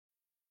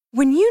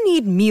When you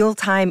need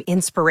mealtime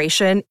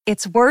inspiration,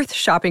 it's worth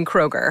shopping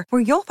Kroger,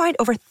 where you'll find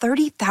over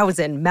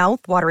 30,000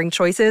 mouth-watering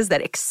choices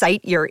that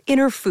excite your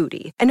inner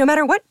foodie. And no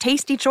matter what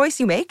tasty choice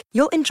you make,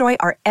 you'll enjoy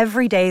our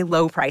everyday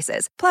low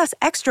prices, plus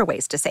extra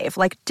ways to save,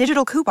 like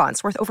digital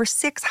coupons worth over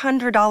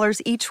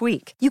 $600 each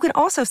week. You can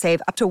also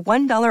save up to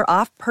 $1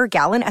 off per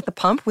gallon at the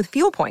pump with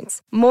fuel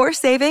points. More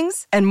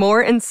savings and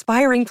more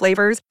inspiring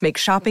flavors make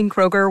shopping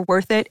Kroger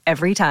worth it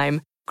every time.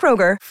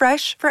 Kroger,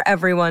 fresh for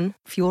everyone.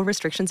 Fuel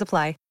restrictions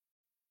apply.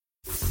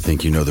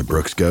 Think you know the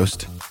Brooks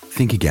Ghost?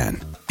 Think again.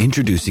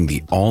 Introducing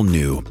the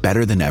all-new,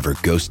 better-than-ever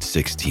Ghost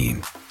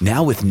 16.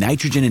 Now with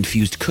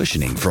nitrogen-infused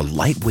cushioning for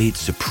lightweight,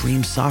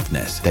 supreme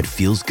softness that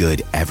feels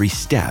good every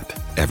step,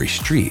 every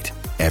street,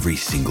 every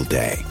single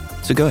day.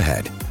 So go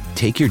ahead,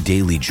 take your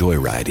daily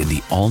joyride in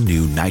the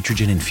all-new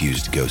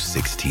nitrogen-infused Ghost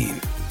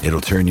 16.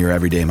 It'll turn your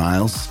everyday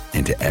miles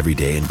into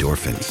everyday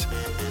endorphins.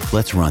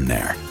 Let's run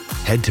there.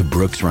 Head to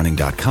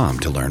brooksrunning.com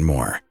to learn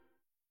more.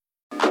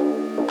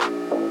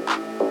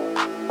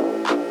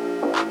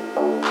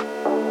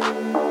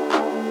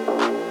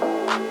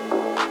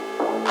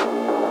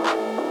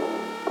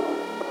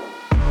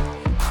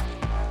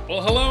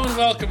 Well, hello and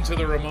welcome to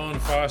the Ramon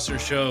Foster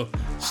Show,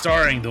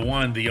 starring the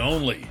one, the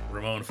only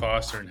Ramon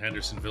Foster in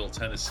Hendersonville,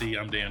 Tennessee.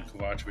 I'm Dan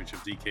Kovacevic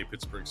of DK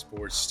Pittsburgh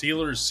Sports.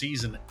 Steelers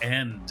season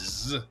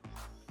ends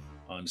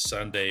on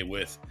Sunday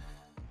with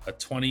a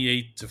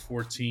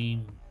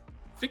 28-14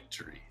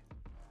 victory.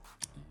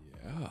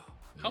 Yeah.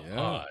 How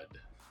odd.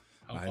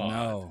 I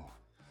know.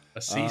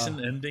 A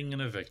season ending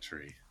and a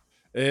victory.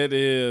 It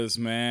is,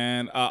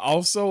 man.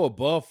 Also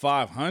above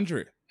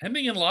 500.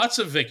 Ending in lots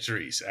of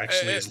victories,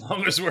 actually, as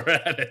long as we're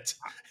at it.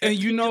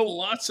 And you know,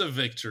 lots of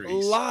victories. A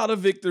lot of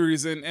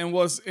victories. And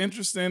what's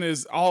interesting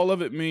is all of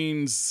it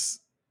means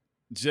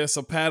just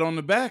a pat on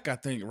the back, I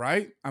think,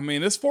 right? I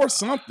mean, it's for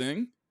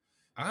something.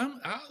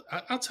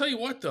 I'll tell you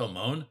what, though,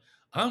 Moan.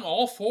 I'm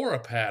all for a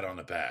pat on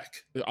the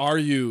back. Are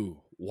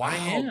you? Wow. I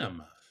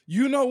am.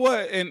 You know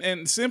what?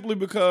 And simply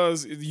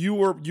because you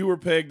were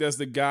pegged as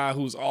the guy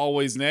who's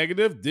always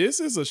negative, this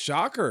is a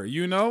shocker.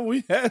 You know,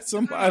 we had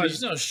somebody. No,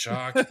 there's no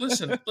shock.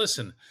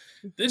 Listen.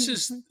 This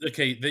is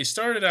okay. They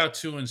started out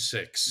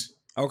 2-6.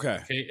 Okay.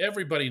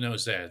 Everybody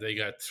knows that they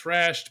got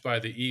thrashed by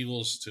the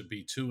Eagles to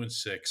be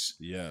 2-6.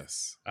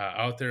 Yes.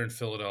 Out there in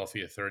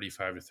Philadelphia,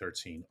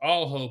 35-13.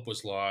 All hope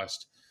was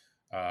lost.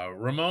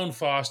 Ramon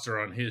Foster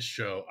on his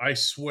show, I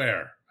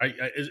swear,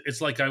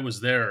 it's like I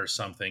was there or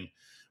something,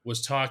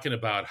 was talking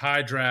about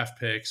high draft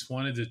picks,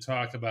 wanted to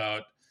talk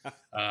about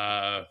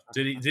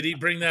did he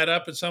bring that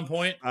up at some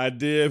point? I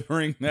did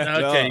bring that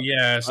up. Okay,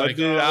 yeah. It's like,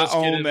 let's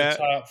get into that.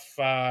 top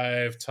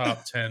 5,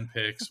 top 10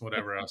 picks,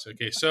 whatever else.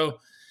 Okay, so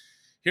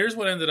here's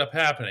what ended up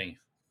happening.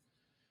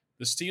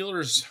 The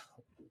Steelers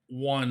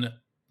won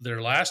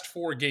their last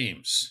 4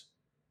 games,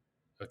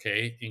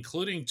 okay,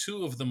 including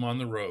 2 of them on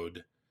the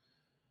road.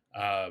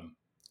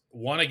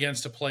 One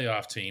against a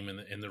playoff team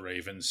in the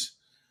Ravens.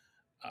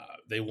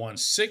 They won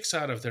 6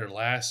 out of their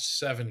last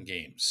 7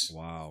 games.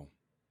 Wow.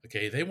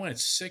 Okay, they went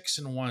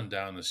 6-1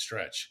 down the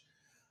stretch.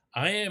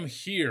 I am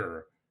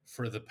here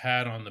for the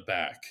pat on the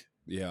back.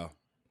 Yeah.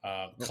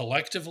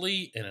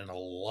 Collectively and in a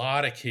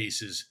lot of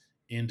cases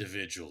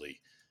individually,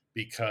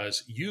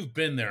 because you've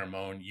been there,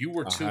 Moan. You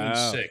were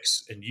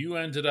 2-6 and you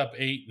ended up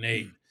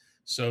 8-8.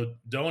 So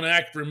don't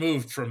act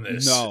removed from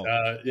this. No.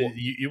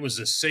 It was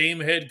the same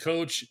head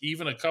coach,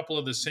 even a couple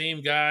of the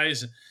same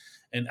guys.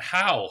 And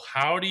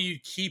how do you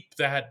keep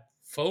that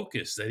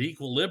focus, that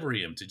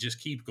equilibrium to just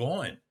keep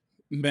going?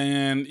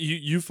 Man,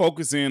 you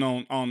focus in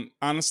on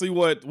honestly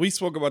what we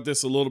spoke about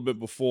this a little bit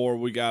before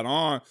we got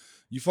on.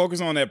 You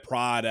focus on that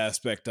pride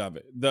aspect of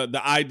it,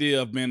 the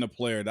idea of being a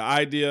player, the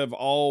idea of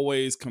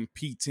always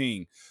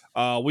competing.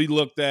 We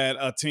looked at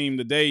a team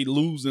today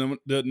losing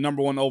the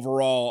number 1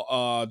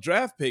 overall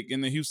draft pick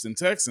in the Houston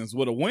Texans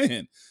with a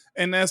win.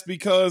 And that's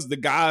because the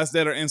guys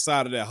that are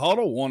inside of that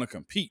huddle want to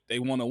compete. They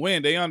want to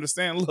win. They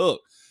understand,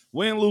 look,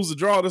 win, lose, or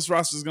draw, this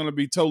roster is going to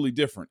be totally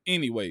different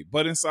anyway.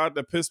 But inside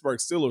the Pittsburgh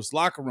Steelers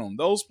locker room,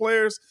 those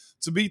players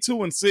to be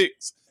 2-6,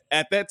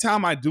 at that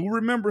time, I do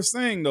remember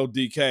saying, though,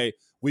 DK,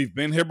 we've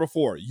been here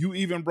before. You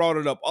even brought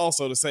it up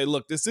also to say,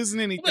 look, this isn't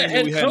anything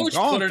that we hadn't gone through. The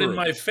head coach put it in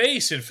my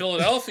face in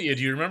Philadelphia.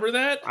 Do you remember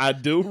that? I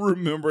do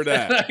remember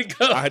that.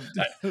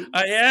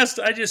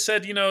 I just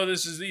said,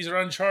 these are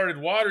uncharted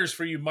waters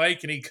for you,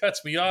 Mike, and he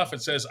cuts me off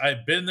and says,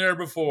 I've been there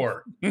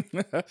before.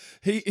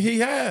 He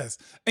has.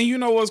 And you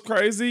know what's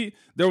crazy?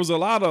 There was a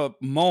lot of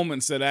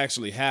moments that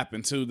actually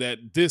happened, too,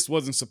 that this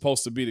wasn't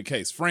supposed to be the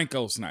case.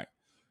 Franco's night.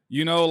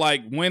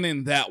 Like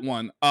winning that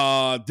one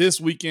this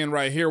weekend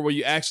right here where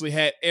you actually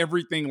had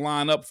everything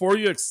lined up for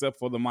you except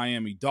for the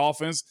Miami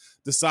Dolphins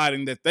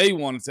deciding that they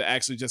wanted to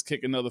actually just kick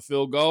another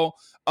field goal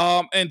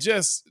and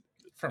just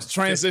from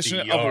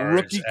transition of a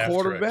rookie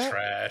quarterback. A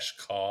trash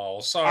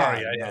call.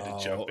 Sorry, I had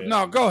to jump in.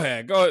 No, go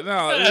ahead.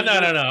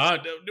 No.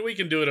 We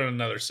can do it on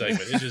another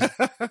segment. It's just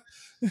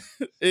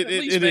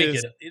it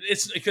is.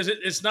 It's because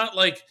it's not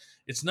like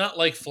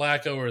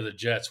Flacco or the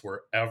Jets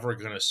were ever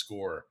going to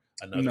score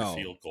another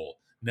field goal.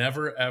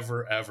 Never,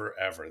 ever, ever,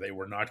 ever. They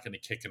were not going to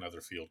kick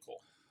another field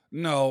goal.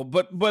 No,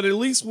 but at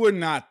least we're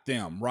not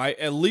them, right?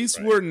 At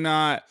least we're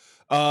not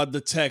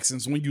the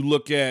Texans when you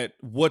look at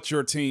what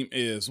your team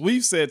is.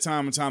 We've said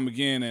time and time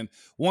again, and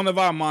one of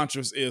our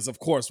mantras is, of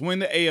course, win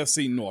the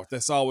AFC North.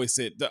 That's always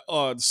it.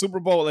 The Super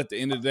Bowl at the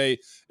end of the day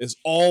is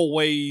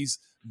always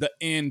the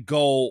end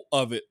goal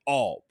of it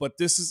all. But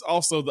this is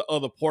also the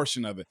other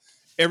portion of it.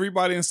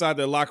 Everybody inside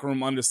the locker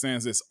room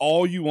understands this.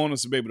 All you want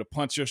is to be able to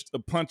punch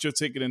your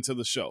ticket into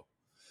the show.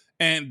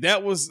 And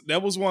that was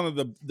one of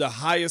the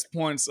highest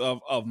points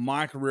of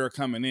my career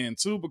coming in,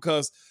 too,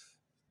 because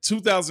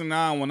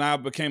 2009, when I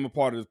became a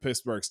part of the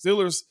Pittsburgh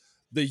Steelers,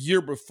 the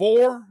year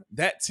before,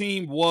 that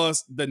team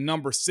was the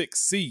number 6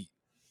 seed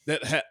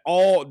that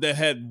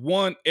had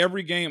won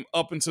every game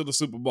up until the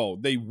Super Bowl.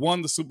 They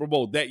won the Super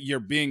Bowl that year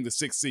being the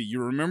 6th seed.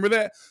 You remember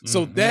that? Mm-hmm.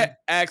 So that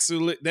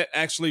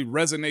actually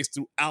resonates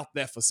throughout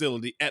that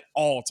facility at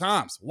all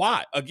times.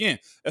 Why? Again,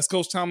 as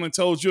Coach Tomlin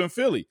told you in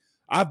Philly,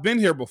 I've been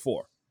here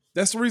before.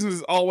 That's the reason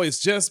is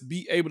always just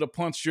be able to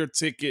punch your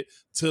ticket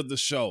to the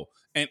show,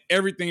 and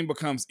everything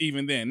becomes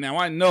even then. Now,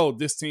 I know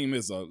this team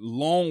is a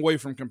long way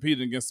from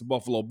competing against the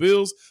Buffalo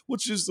Bills,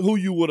 which is who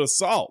you would have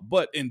saw.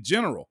 But in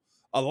general,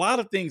 a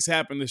lot of things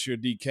happened this year,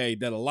 DK,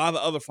 that a lot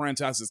of other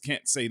franchises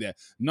can't say that.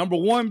 Number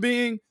one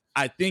being,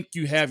 I think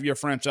you have your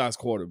franchise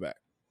quarterback.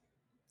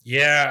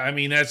 Yeah, I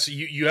mean, that's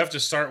you have to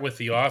start with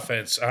the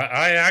offense.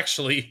 I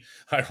actually,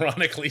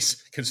 ironically,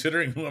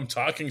 considering who I'm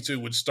talking to,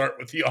 would start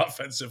with the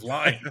offensive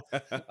line.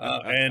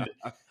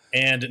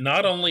 And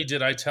not only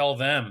did I tell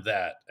them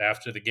that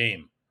after the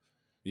game,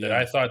 that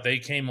I thought they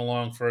came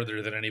along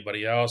further than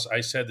anybody else,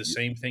 I said the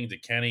same thing to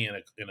Kenny in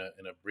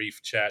a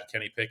brief chat,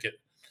 Kenny Pickett,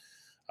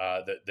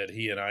 that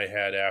he and I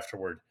had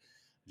afterward.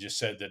 Just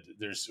said that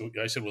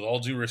I said, with all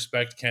due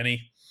respect,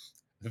 Kenny,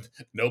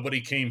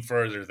 nobody came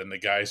further than the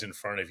guys in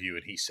front of you.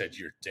 And he said,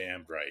 you're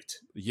damn right.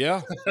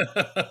 Yeah.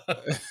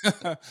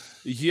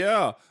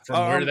 Yeah.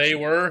 From where they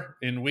were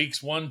in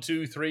weeks 1,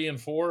 2, 3,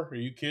 and 4. Are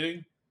you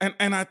kidding?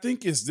 And I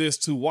think it's this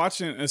too,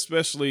 watching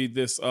especially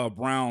this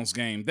Browns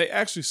game. They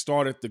actually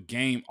started the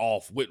game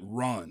off with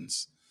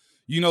runs,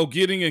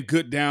 getting a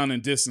good down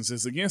and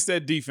distances against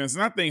that defense.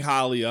 And I think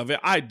highly of it.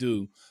 I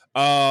do.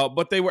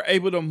 But they were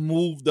able to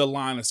move the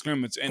line of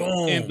scrimmage. And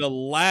in the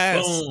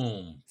last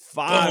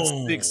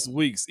 5-6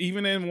 weeks,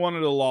 even in one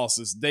of the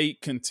losses, they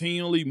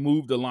continually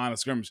moved the line of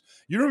scrimmage.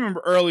 You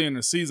remember early in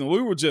the season, we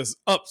were just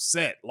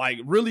upset, like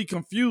really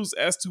confused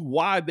as to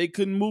why they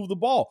couldn't move the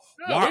ball.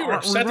 No, we were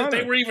upset that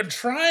they were even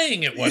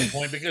trying at one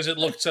point because it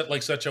looked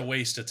like such a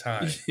waste of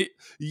time.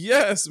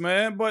 Yes,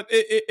 man. But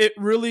it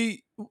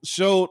really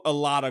showed a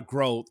lot of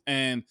growth.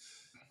 And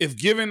if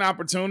given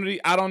opportunity,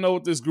 I don't know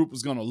what this group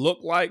is going to look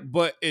like,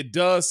 but it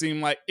does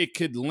seem like it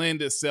could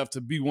lend itself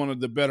to be one of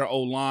the better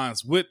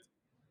O-lines with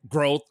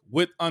growth,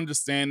 with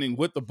understanding,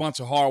 with a bunch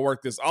of hard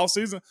work this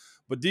offseason.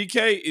 But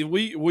DK,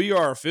 we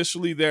are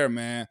officially there,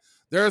 man.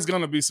 There's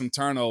going to be some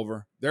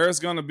turnover.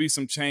 There's going to be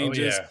some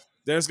changes. Oh, yeah.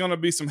 There's going to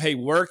be some, hey,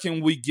 where can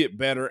we get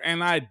better?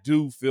 And I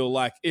do feel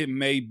like it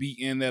may be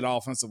in that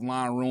offensive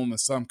line room in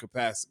some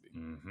capacity.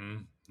 Mm-hmm.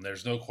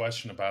 There's no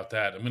question about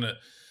that. I'm going to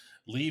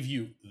leave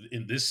you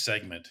in this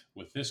segment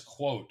with this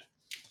quote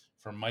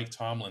from Mike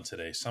Tomlin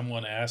today.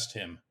 Someone asked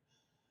him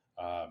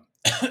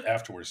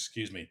afterwards,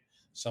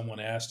 someone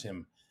asked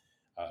him,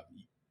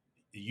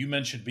 you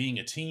mentioned being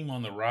a team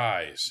on the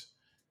rise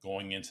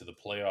going into the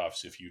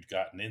playoffs if you'd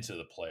gotten into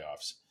the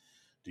playoffs.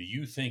 Do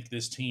you think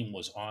this team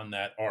was on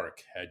that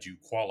arc had you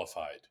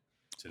qualified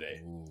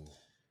today? Ooh.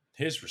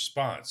 His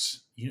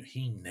response,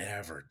 he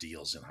never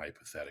deals in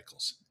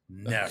hypotheticals.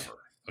 Never.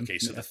 Okay,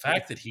 so the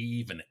fact that he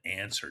even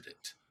answered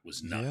it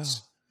was nuts.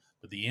 Yeah.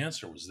 But the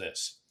answer was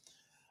this.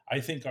 I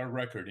think our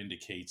record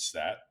indicates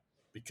that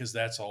because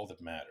that's all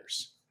that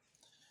matters.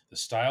 The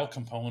style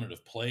component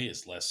of play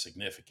is less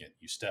significant.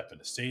 You step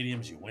into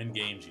stadiums, you win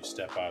games, you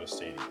step out of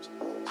stadiums.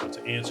 So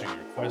to answer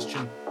your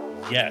question,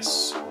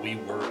 yes, we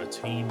were a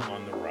team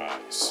on the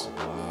rise.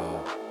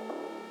 Wow.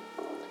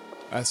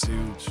 That's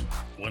huge.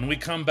 When we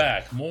come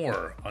back,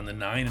 more on the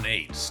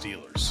 9-8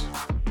 Steelers.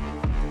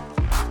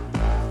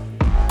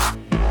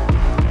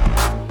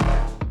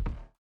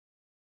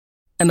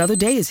 Another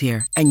day is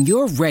here, and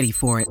you're ready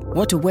for it.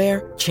 What to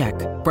wear? Check.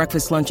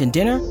 Breakfast, lunch, and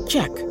dinner?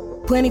 Check.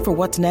 Planning for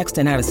what's next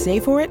and how to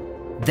save for it?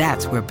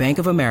 That's where Bank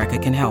of America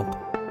can help.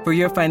 For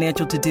your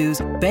financial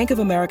to-dos, Bank of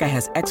America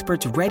has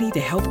experts ready to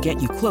help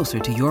get you closer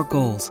to your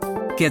goals.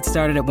 Get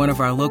started at one of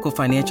our local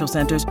financial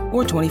centers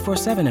or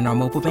 24/7 in our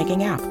mobile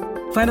banking app.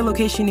 Find a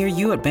location near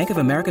you at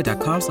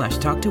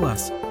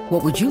bankofamerica.com/talktous.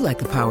 What would you like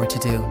the power to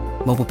do?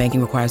 Mobile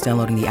banking requires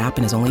downloading the app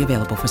and is only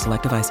available for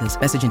select devices.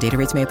 Message and data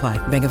rates may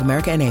apply. Bank of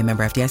America N.A.,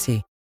 member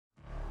FDIC.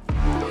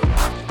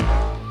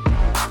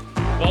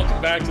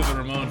 Welcome back to the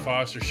Ramon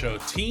Foster Show.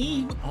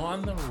 Team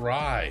on the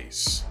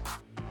rise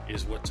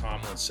is what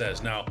Tomlin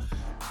says. Now,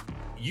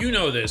 you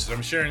know this, and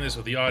I'm sharing this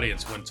with the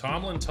audience. When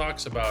Tomlin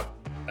talks about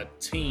a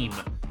team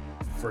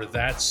for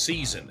that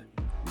season,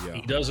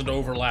 he doesn't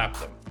overlap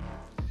them.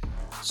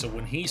 So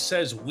when he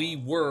says we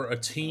were a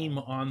team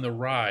on the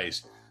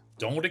rise,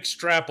 don't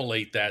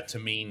extrapolate that to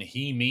mean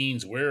he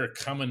means we're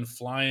coming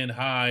flying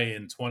high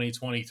in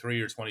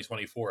 2023 or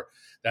 2024.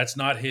 That's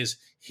not his.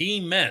 He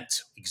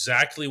meant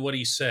exactly what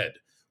he said.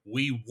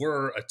 We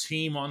were a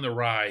team on the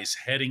rise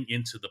heading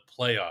into the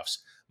playoffs.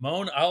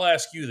 Moan, I'll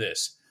ask you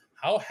this.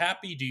 How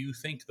happy do you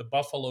think the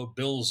Buffalo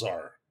Bills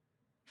are?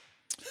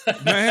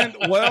 Man,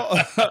 well,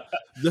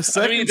 the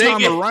second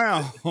time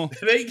around,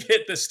 they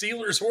get the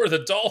Steelers or the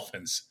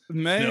Dolphins.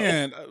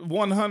 Man,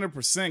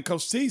 100%.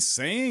 Coach T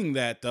saying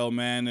that though,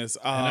 man, is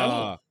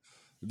that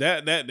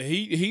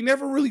he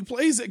never really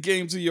plays that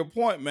game, to your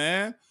point,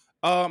 man.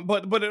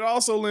 But it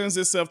also lends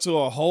itself to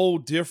a whole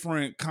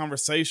different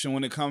conversation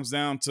when it comes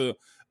down to,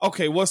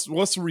 okay, what's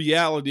the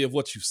reality of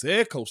what you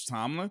said, Coach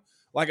Tomlin?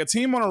 Like, a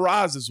team on a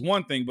rise is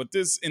one thing, but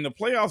this in the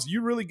playoffs,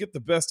 you really get the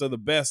best of the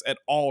best at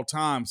all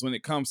times when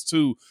it comes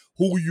to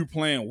who you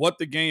playing, what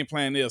the game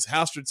plan is,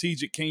 how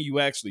strategic can you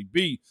actually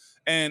be.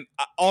 And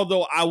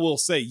although I will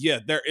say, yeah,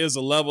 there is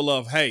a level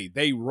of, hey,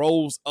 they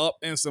rose up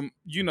in some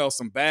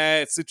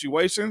bad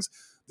situations.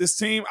 This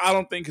team, I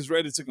don't think, is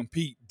ready to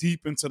compete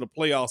deep into the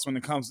playoffs when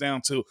it comes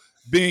down to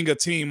being a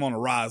team on the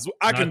rise.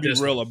 I can be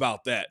real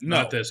about that. No,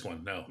 not this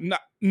one. No,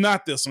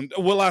 not this one.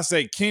 Will I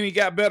say Kenny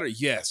got better?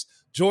 Yes.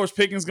 George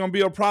Pickens going to be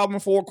a problem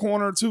for a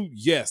corner or two?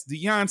 Yes.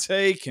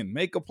 Deontay can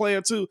make a play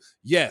or two?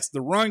 Yes.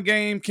 The run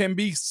game can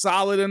be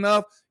solid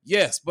enough?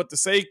 Yes. But to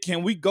say,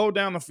 can we go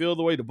down the field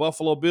the way the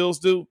Buffalo Bills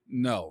do?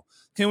 No.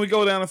 Can we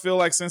go down the field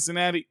like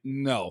Cincinnati?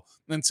 No.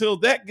 Until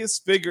that gets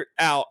figured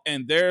out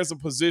and there's a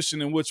position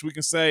in which we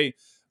can say,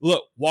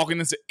 look, walking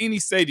into any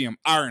stadium,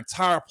 our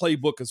entire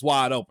playbook is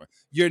wide open.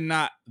 You're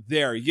not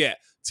there yet.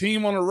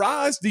 Team on the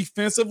rise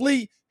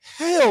defensively?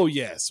 Hell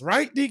yes.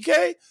 Right,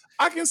 DK?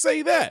 I can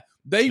say that.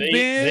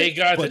 They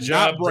got the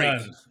job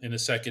done in the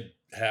second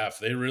half.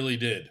 They really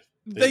did.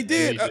 They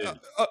did. Really did.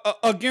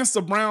 Against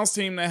the Browns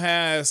team that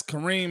has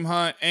Kareem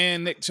Hunt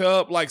and Nick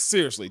Chubb. Like,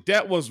 seriously,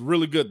 that was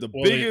really good.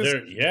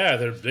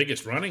 Their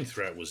biggest running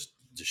threat was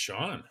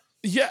Deshaun.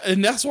 Yeah,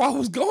 and that's why I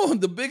was going.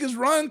 The biggest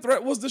run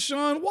threat was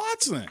Deshaun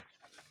Watson.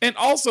 And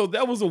also,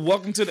 that was a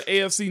welcome to the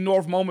AFC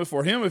North moment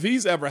for him if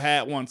he's ever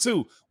had one,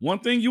 too. One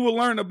thing you will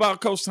learn about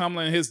Coach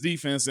Tomlin and his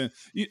defense, and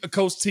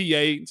Coach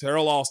T.A.,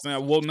 Terrell Austin, I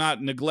will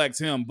not neglect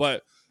him,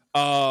 but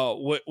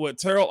with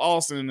Terrell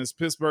Austin and his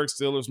Pittsburgh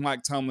Steelers,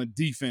 Mike Tomlin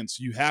defense,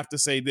 you have to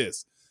say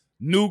this.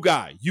 New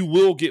guy, you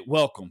will get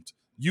welcomed.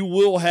 You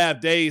will have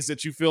days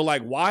that you feel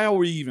like, why are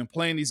we even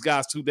playing these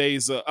guys 2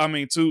 days?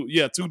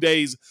 2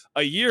 days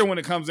a year when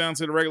it comes down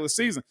to the regular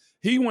season.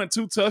 He went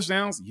 2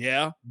 touchdowns,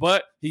 yeah,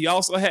 but he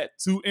also had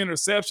 2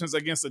 interceptions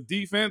against a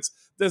defense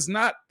that's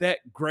not that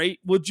great.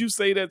 Would you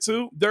say that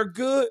too? They're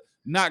good,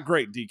 not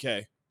great,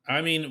 DK.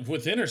 I mean,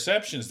 with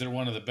interceptions, they're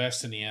one of the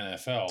best in the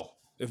NFL.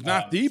 If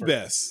not the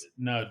best.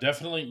 No,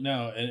 definitely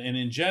no. And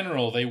in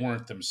general, they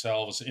weren't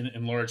themselves,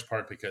 in large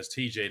part because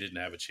TJ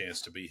didn't have a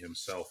chance to be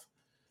himself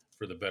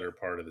for the better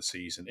part of the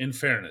season. In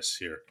fairness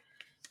here.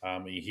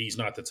 He's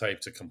not the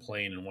type to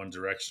complain in one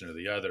direction or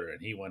the other,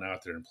 and he went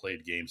out there and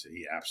played games that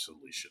he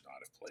absolutely should not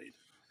have played.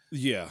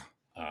 Yeah,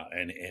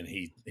 and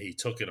he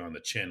took it on the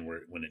chin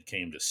when it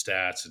came to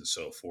stats and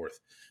so forth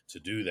to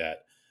do that.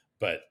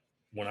 But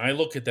when I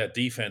look at that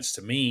defense,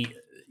 to me,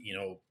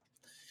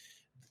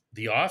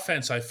 the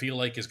offense I feel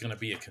like is going to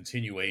be a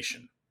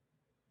continuation.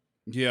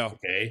 Yeah.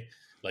 Okay.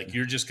 Like,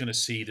 you're just going to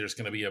see there's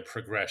going to be a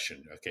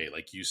progression. Okay,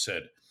 like you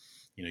said.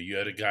 You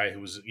had a guy who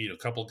was, a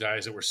couple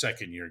guys that were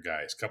second-year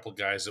guys, a couple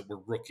guys that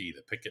were rookie,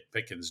 the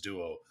Pickens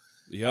duo.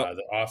 Yep.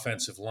 The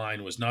offensive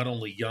line was not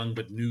only young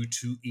but new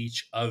to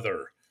each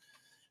other.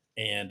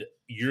 And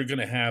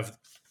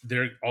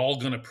they're all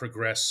going to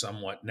progress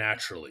somewhat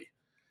naturally.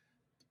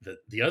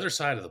 The other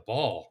side of the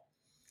ball,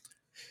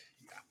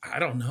 I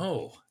don't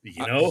know.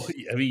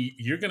 I mean,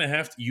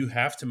 you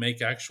have to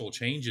make actual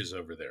changes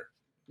over there.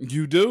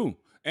 You do.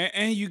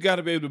 And you got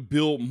to be able to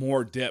build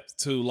more depth,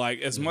 too. Like,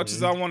 as much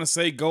as I want to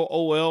say go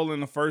OL in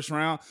the first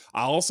round,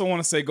 I also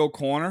want to say go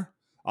corner.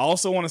 I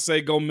also want to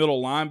say go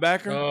middle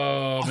linebacker.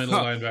 Oh, middle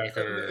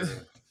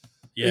linebacker.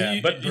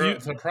 Yeah, but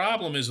the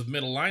problem is with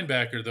middle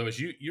linebacker, though,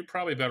 is you're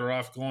probably better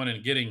off going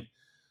and getting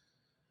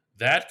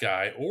that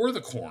guy or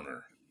the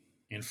corner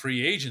in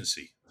free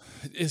agency.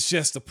 It's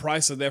just the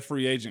price of that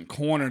free agent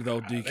corner,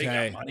 though, DK. They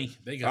got money.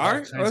 They got all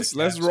right,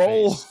 let's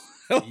roll.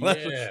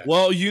 Yeah.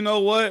 Well, you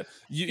know what?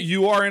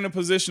 You are in a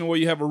position where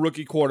you have a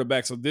rookie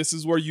quarterback, so this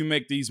is where you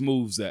make these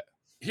moves at.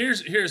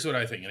 Here's what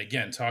I think. And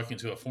again, talking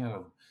to a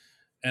former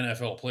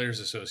NFL Players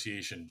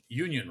Association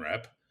union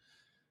rep,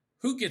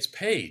 who gets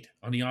paid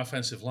on the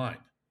offensive line?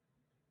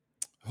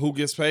 Who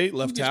gets paid?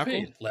 Left tackle?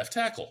 Paid? Left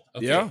tackle.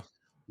 Okay. Yeah.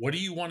 What do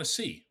you want to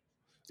see?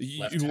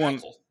 Left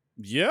tackle.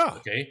 Yeah.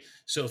 Okay.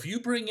 So if you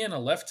bring in a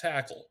left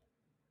tackle,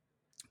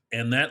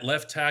 and that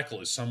left tackle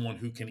is someone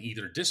who can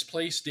either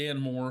displace Dan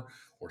Moore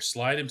or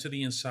slide him to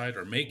the inside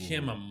or make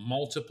him a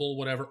multiple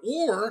whatever,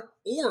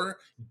 or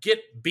get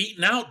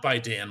beaten out by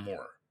Dan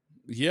Moore.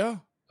 Yeah.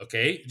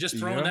 Okay? Just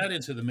throwing that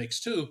into the mix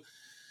too.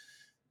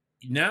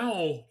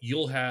 Now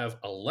you'll have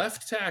a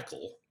left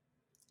tackle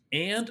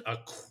and a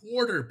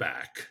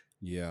quarterback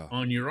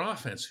on your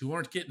offense who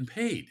aren't getting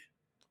paid.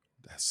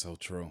 That's so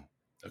true.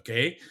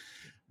 Okay,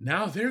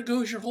 now there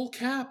goes your whole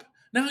cap.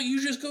 Now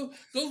you just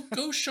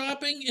go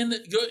shopping in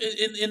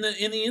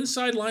the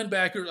inside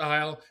linebacker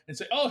aisle and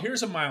say, "Oh,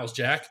 here's a Miles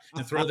Jack,"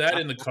 and throw that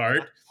in the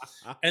cart,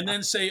 and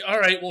then say, "All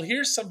right, well,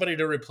 here's somebody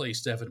to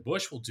replace Devin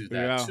Bush. We'll do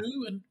that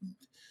too,"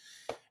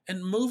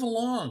 and move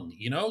along.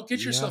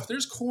 Get yourself.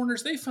 There's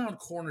corners. They found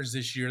corners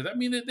this year. I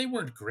mean, they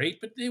weren't great,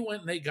 but they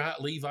went and they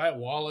got Levi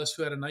Wallace,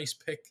 who had a nice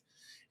pick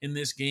in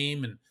this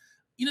game, and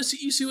you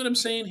see what I'm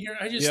saying here.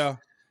 I just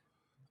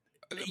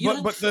you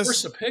don't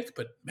force a pick,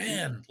 but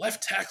man,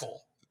 left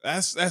tackle.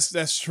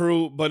 That's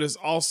true, but it's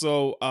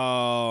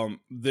also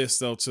this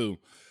though too.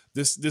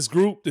 This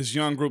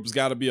young group has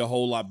got to be a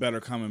whole lot better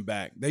coming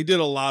back. They did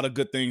a lot of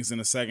good things in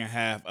the second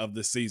half of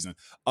the season.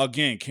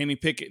 Again, Kenny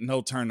Pickett,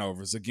 no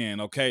turnovers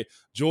again. Okay,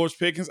 George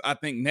Pickens, I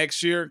think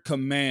next year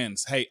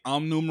commands. Hey,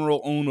 I'm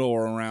numero uno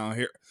around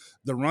here.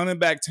 The running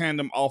back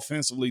tandem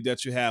offensively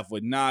that you have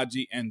with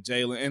Najee and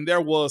Jalen, and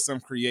there was some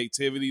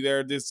creativity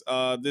there this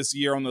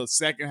year on the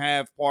second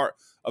half part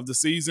of the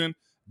season.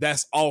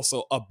 That's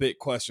also a big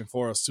question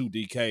for us too,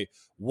 DK.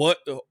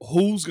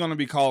 Who's going to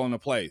be calling the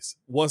plays?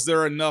 Was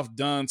there enough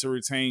done to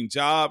retain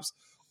jobs,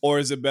 or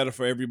is it better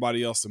for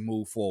everybody else to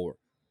move forward?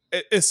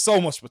 It's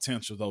so much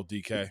potential, though,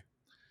 DK.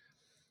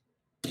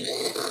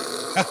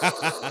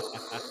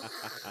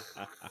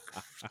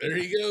 There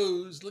he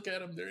goes. Look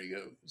at him. There he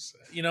goes.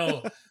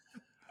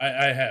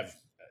 I have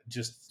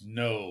just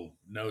no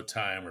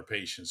time or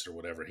patience or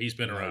whatever. He's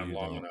been around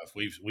long enough.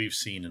 We've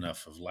seen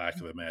enough of lack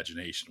of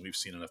imagination. We've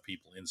seen enough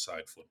people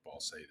inside football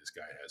say this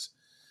guy has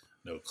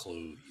no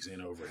clue. He's in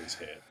over his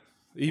head.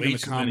 Even the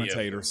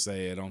commentators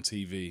say it on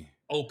TV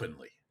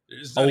openly.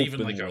 It's not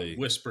even like a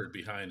whispered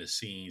behind the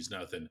scenes,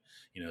 nothing.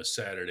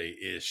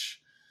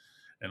 Saturday-ish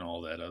and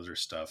all that other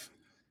stuff.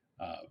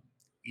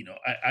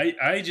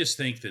 I just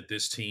think that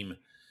this team,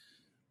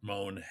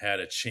 Moan, had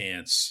a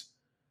chance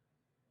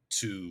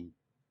to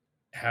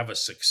have a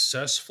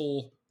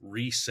successful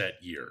reset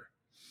year.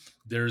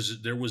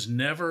 There was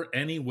never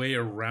any way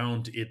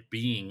around it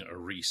being a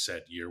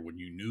reset year when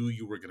you knew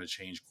you were going to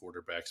change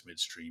quarterbacks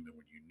midstream and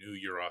when you knew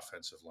your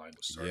offensive line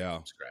was starting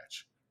from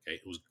scratch. Okay,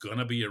 it was going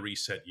to be a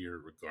reset year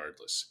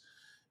regardless.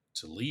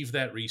 To leave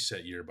that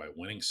reset year by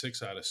winning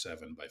 6 out of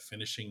 7, by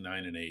finishing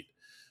 9-8,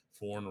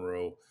 4 in a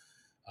row,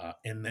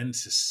 and then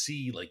to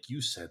see, like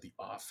you said, the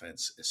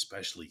offense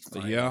especially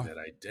finding that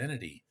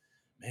identity.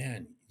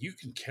 Man, you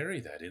can carry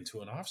that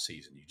into an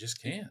offseason. You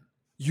just can.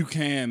 You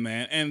can,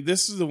 man. And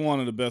this is one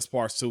of the best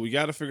parts, too. We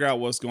got to figure out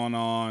what's going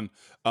on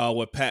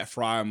with Pat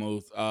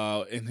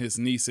Freiermuth in his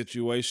knee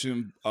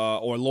situation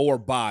or lower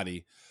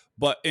body.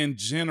 But in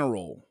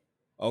general,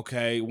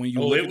 okay, when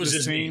you look at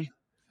this team,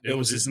 it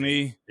was his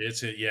knee.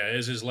 It's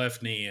his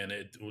left knee, and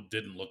it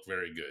didn't look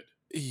very good.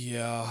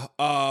 Yeah,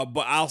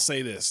 but I'll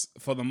say this.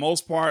 For the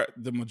most part,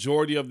 the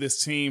majority of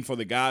this team, for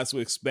the guys who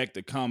expect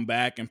to come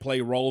back and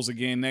play roles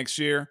again next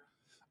year,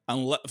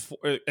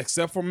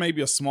 except for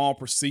maybe a small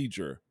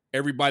procedure,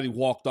 everybody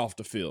walked off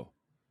the field.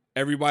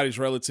 Everybody's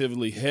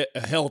relatively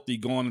healthy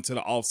going into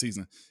the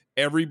offseason.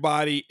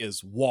 Everybody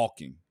is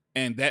walking,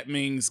 and that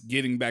means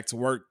getting back to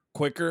work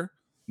quicker.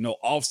 No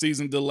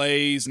offseason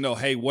delays. No,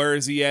 hey, where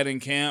is he at in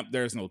camp?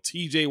 There's no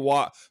TJ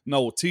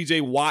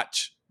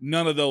Watch.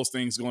 None of those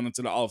things going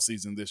into the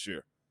offseason this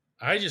year.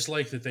 I just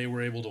like that they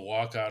were able to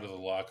walk out of the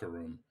locker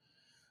room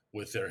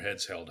with their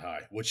heads held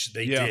high, which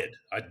they did.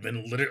 I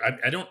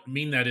don't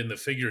mean that in the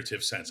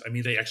figurative sense. I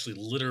mean, they actually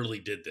literally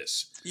did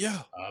this.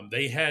 Yeah.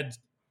 They had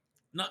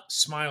not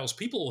smiles.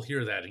 People will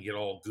hear that and get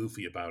all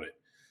goofy about it.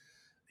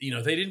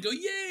 They didn't go,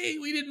 yay,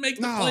 we didn't make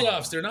the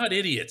playoffs. They're not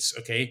idiots,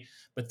 okay?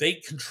 But they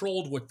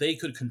controlled what they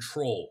could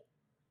control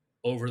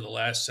over the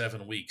last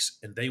 7 weeks,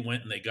 and they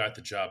went and they got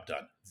the job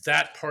done.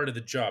 That part of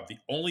the job, the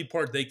only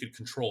part they could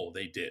control,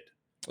 they did.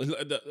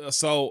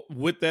 So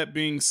with that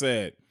being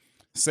said,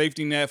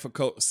 safety net for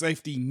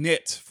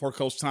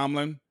Coach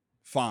Tomlin,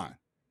 fine.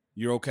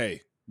 You're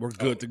okay. We're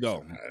good to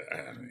go.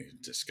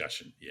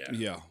 Discussion, yeah.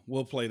 Yeah,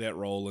 we'll play that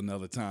role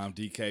another time,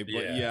 DK.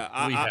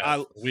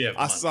 But we have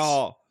I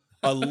saw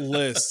a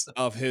list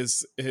of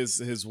his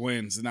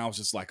wins, and I was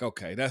just like,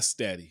 okay, that's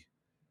steady.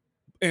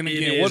 And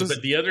again,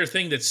 but the other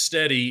thing that's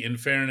steady, in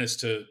fairness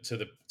to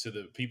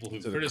the people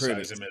who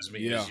criticize him as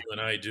me, as you and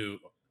I do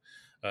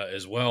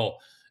as well,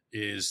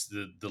 is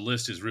the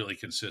list is really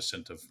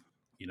consistent of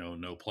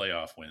no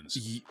playoff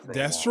wins.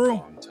 That's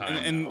true,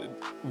 and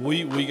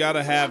we got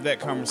to have that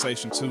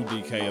conversation too,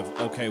 DK. Of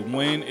okay,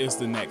 when is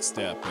the next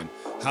step, and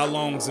how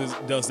long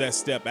does that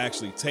step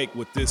actually take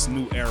with this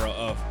new era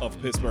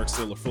of Pittsburgh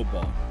Steelers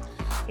football?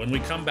 When we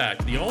come back,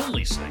 the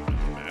only segment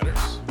that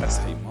matters. That's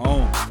a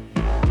moment.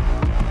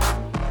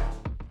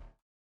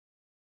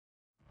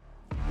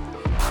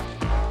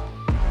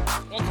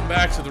 Welcome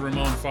back to the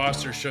Ramon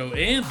Foster Show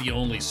and the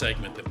only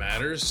segment that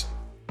matters.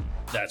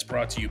 That's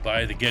brought to you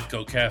by the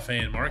Get-Go Cafe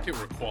and Market,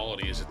 where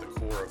quality is at the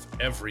core of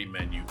every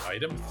menu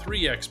item.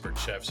 3 expert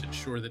chefs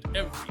ensure that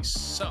every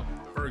sub,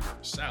 burger,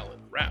 salad,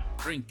 wrap,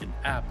 drink, and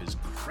app is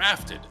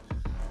crafted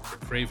for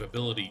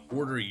craveability.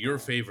 Order your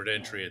favorite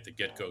entry at the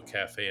Get-Go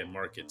Cafe and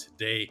Market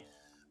today.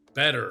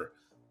 better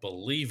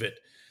believe it.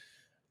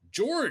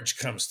 George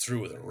comes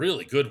through with a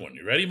really good one.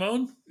 You ready,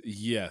 Moan?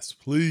 Yes,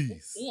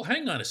 please. Well,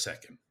 hang on a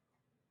second.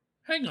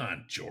 Hang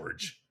on,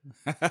 George.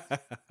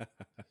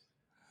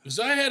 Because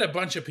I had a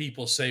bunch of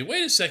people say,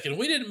 wait a second,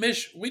 we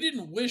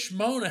didn't wish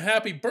Moan a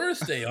happy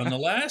birthday on the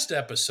last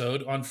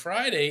episode on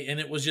Friday, and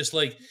it was just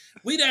like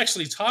we'd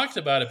actually talked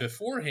about it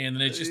beforehand,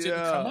 and it just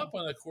didn't come up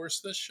on the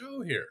course of the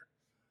show here.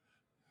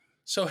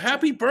 So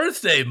happy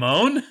birthday,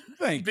 Moan.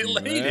 Thank you,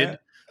 Belated. man.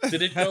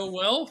 Did it go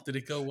well? Did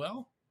it go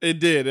well? It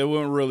did. It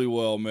went really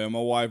well, man. My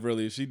wife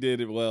she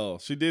did it well.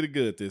 She did it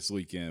good this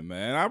weekend,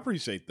 man. I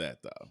appreciate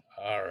that, though.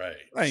 All right.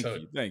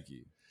 Thank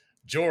you.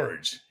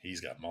 George, he's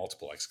got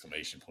multiple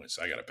exclamation points,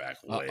 so I got to back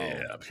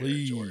way up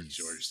please. here.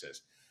 George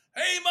says,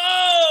 hey,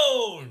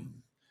 Moan!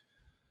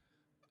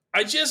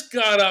 I just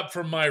got up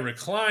from my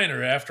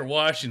recliner after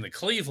watching the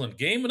Cleveland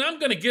game, and I'm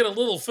going to get a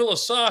little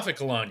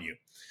philosophical on you.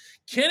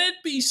 Can it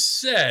be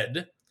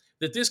said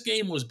that this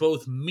game was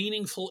both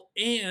meaningful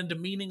and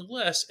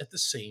meaningless at the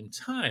same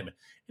time?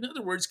 In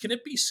other words, can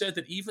it be said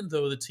that even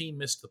though the team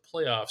missed the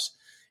playoffs,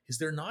 is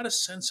there not a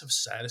sense of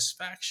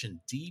satisfaction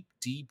deep,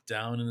 deep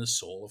down in the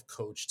soul of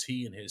Coach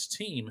T and his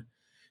team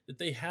that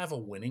they have a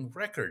winning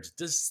record?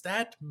 Does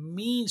that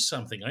mean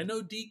something? I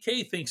know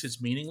DK thinks it's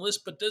meaningless,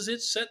 but does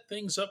it set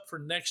things up for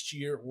next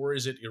year, or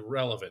is it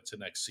irrelevant to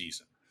next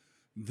season?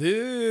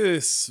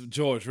 This,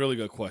 George, really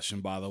good question,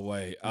 by the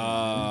way.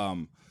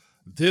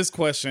 This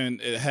question,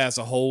 it has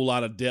a whole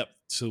lot of depth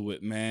to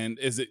it, man.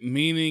 Is it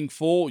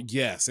meaningful?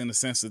 Yes, in the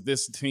sense that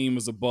this team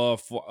is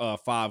above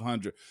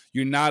 500.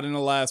 You're not in the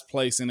last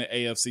place in the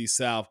AFC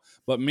South,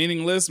 but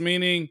meaningless,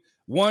 meaning,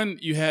 one,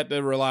 you had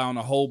to rely on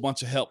a whole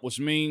bunch of help, which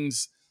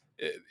means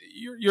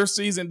your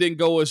season didn't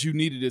go as you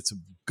needed it to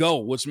go,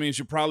 which means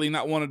you're probably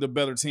not one of the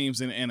better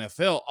teams in the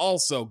NFL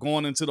also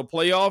going into the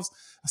playoffs.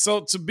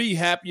 So to be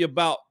happy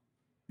about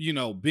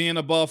being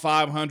above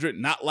 500,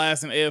 not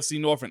last in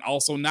AFC North, and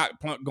also not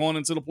going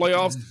into the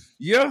playoffs.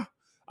 Yeah,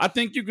 I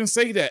think you can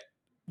say that.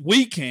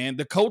 We can.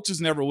 The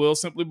coaches never will,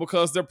 simply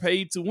because they're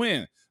paid to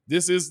win.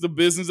 This is the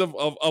business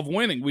of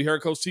winning. We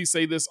heard Coach T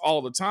say this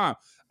all the time.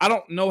 I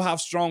don't know how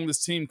strong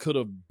this team could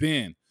have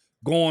been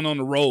going on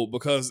the road,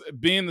 because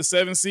being the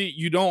 7th seed,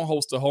 you don't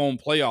host a home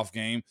playoff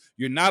game.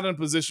 You're not in a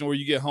position where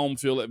you get home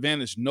field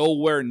advantage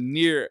nowhere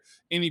near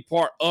any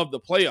part of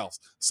the playoffs.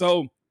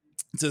 So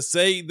to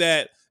say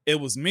that it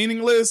was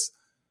meaningless,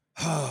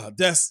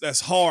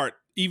 that's hard,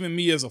 even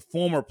me as a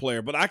former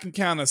player. But I can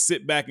kind of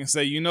sit back and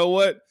say, you know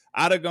what?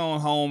 I'd have gone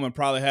home and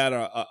probably had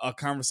a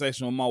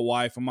conversation with my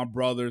wife and my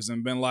brothers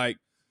and been like,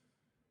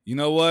 you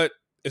know what?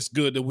 It's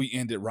good that we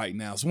end it right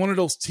now. It's one of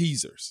those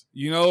teasers.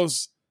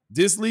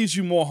 This leaves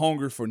you more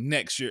hungry for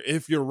next year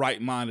if you're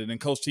right-minded and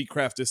Coach T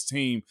crafts this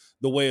team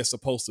the way it's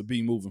supposed to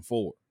be moving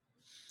forward.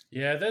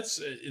 Yeah, that's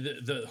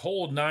the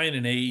whole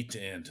 9-8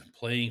 and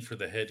playing for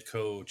the head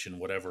coach and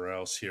whatever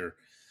else here.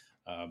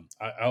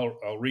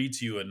 I'll read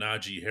to you a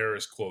Najee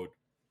Harris quote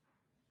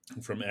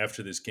from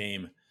after this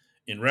game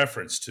in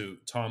reference to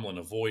Tomlin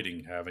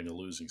avoiding having a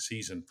losing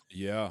season.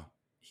 Yeah.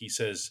 He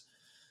says,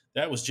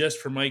 that was just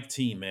for Mike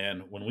T,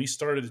 man. When we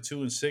started at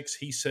 2-6,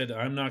 he said,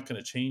 I'm not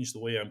going to change the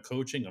way I'm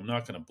coaching. I'm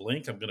not going to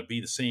blink. I'm going to be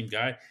the same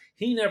guy.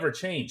 He never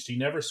changed. He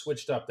never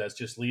switched up. That's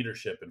just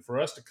leadership. And for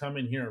us to come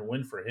in here and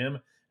win for him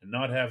and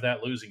not have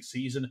that losing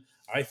season,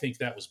 I think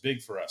that was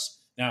big for us.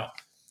 Now,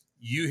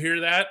 you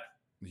hear that?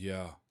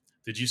 Yeah.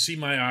 Did you see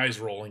my eyes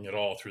rolling at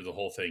all through the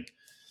whole thing?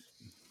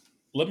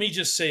 Let me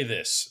just say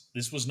this.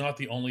 This was not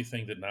the only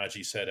thing that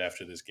Najee said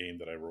after this game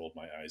that I rolled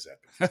my eyes at.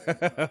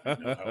 Because I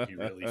know how he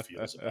really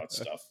feels about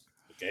stuff.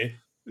 Okay?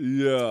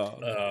 Yeah.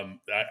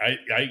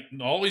 I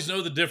always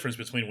know the difference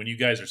between when you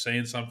guys are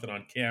saying something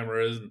on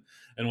cameras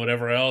and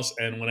whatever else,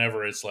 and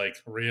whenever it's like,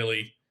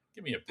 really,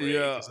 give me a break.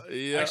 Yeah.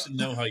 I actually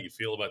know how you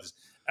feel about this.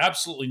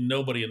 Absolutely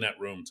nobody in that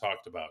room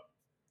talked about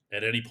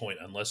at any point,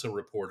 unless a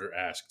reporter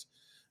asked,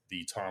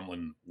 the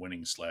Tomlin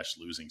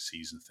winning/losing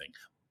season thing.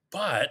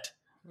 But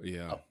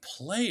a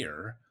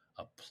player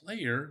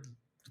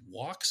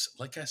walks,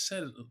 like I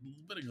said a little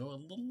bit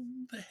ago,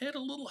 the head a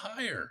little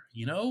higher,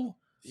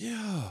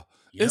 Yeah.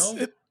 It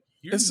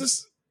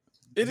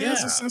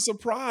has a sense of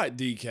pride,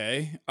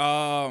 DK.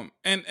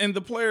 And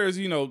the players,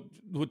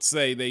 would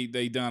say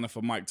they done it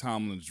for Mike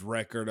Tomlin's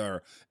record,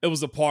 or it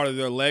was a part of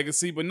their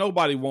legacy, but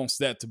nobody wants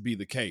that to be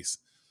the case.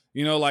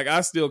 Like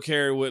I still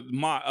carry with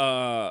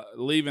my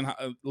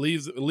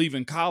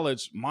leaving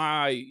college,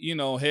 my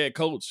head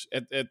coach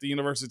at the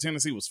University of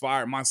Tennessee was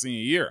fired my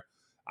senior year.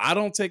 I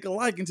don't take a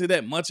liking to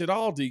that much at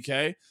all,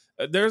 DK.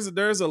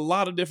 There's a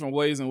lot of different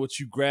ways in which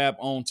you grab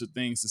onto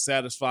things to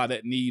satisfy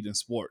that need in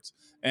sports.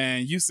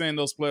 And you saying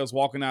those players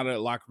walking out of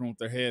that locker room with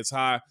their heads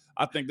high,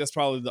 I think that's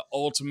probably the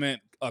ultimate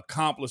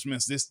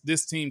accomplishments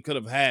this team could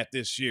have had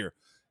this year.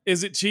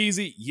 Is it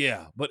cheesy?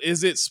 Yeah. But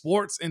is it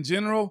sports in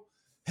general?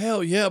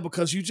 Hell yeah,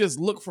 because you just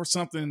look for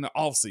something in the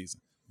offseason.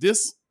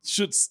 This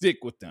should stick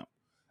with them.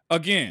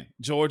 Again,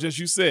 George, as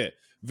you said,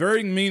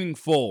 very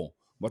meaningful,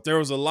 but there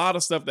was a lot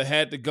of stuff that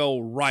had to go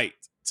right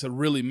to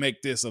really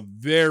make this a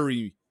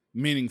very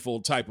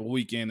meaningful type of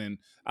weekend, and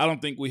I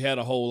don't think we had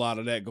a whole lot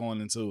of that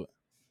going into it.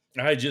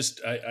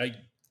 I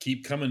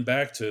keep coming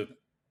back to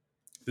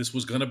this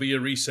was going to be a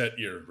reset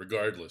year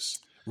regardless.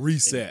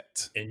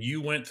 Reset. And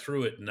you went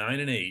through it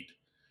 9-8,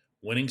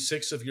 winning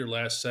 6 of your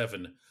last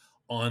 7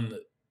 on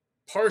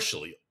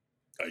partially,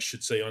 I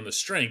should say, on the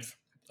strength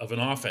of an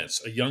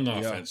offense, a young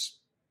offense,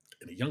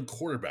 and a young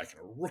quarterback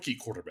and a rookie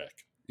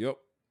quarterback. Yep.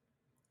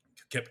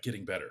 Kept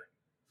getting better.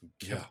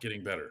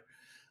 Getting better.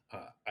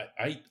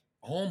 I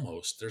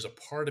almost, there's a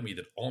part of me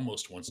that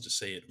almost wants to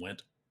say it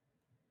went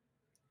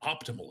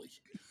optimally.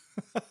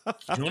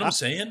 You know what I'm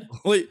saying?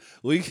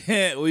 We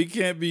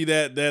can't be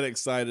that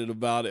excited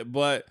about it,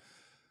 but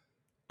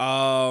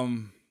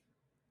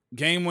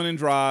game winning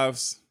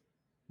drives,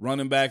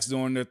 running backs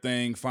doing their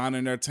thing,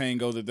 finding their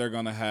tango that they're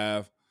gonna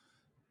have.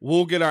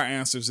 We'll get our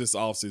answers this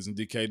offseason,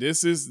 DK.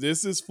 This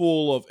is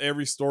full of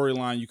every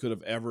storyline you could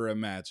have ever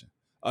imagined.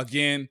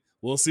 Again,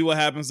 we'll see what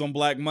happens on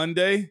Black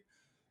Monday.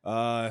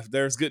 If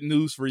there's good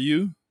news for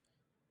you.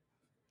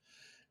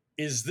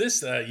 Is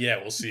this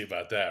we'll see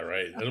about that,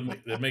 right?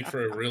 It'll make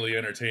for a really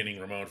entertaining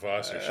Ramon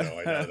Foster show.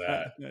 I know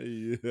that.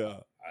 Yeah.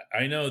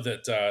 I know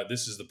that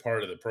this is the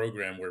part of the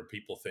program where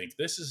people think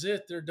this is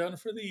it. They're done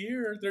for the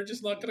year. They're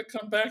just not going to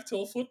come back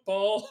till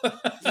football.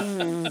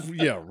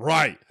 Yeah,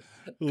 right.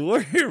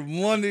 We're here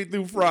Monday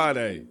through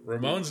Friday.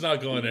 Ramon's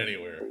not going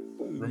anywhere.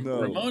 No.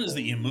 Ramon is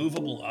the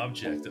immovable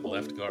object at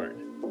left guard.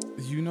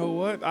 You know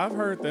what? I've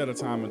heard that a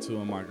time or two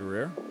in my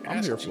career.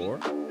 I'm here for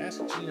it.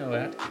 Ask Geno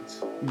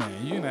Atkins.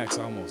 Man, you can ask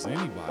almost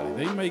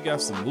anybody. They may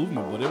have some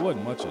movement, but it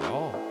wasn't much at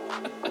all.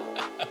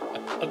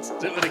 Let's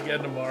do it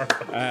again tomorrow.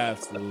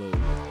 Absolutely.